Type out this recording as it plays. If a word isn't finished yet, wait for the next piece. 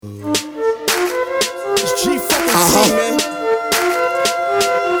It's G fucking T, man.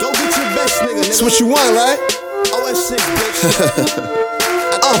 Go get your best, nigga. That's what you want, right? OS6, bitch.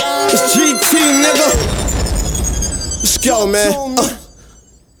 It's GT, nigga. Let's go, man.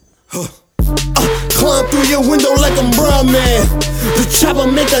 Climb through your window like I'm Brown Man. The chopper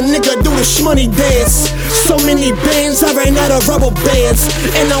make a nigga do the shmoney dance. So many bands, I ran out of rubber bands.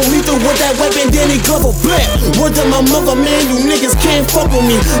 And I'm lethal with that weapon, Danny Glover black. Word to my mother, man, you niggas can't fuck with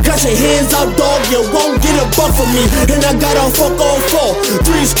me. Got your hands out, dog, you won't get a buck from me. And I got on fuck all four,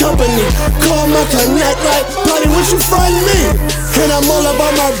 three's company. Call my connect like, buddy, what you find me? And I'm all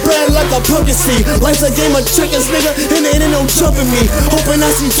about my bread like a pumpkin seed. Life's a game of checkers, nigga, and it ain't no jumping me. Hoping I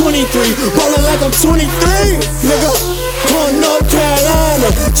see 23, ballin' like I'm 23, nigga. On North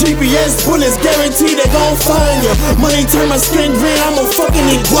Carolina, GPS bullets guaranteed they gon' find ya. Money turn my skin green, I'm a fucking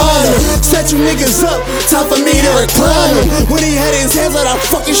iguana. Set you niggas up, time for me to recline him. When he had his hands out, I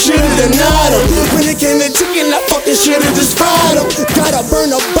fucking should've denied him. When it came to chicken, I fucking should've just fried him. Gotta burn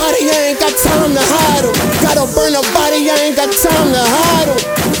a body, I ain't got time to hide him. Gotta burn a body, I ain't got time to hide him.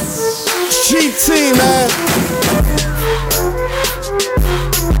 GT, man.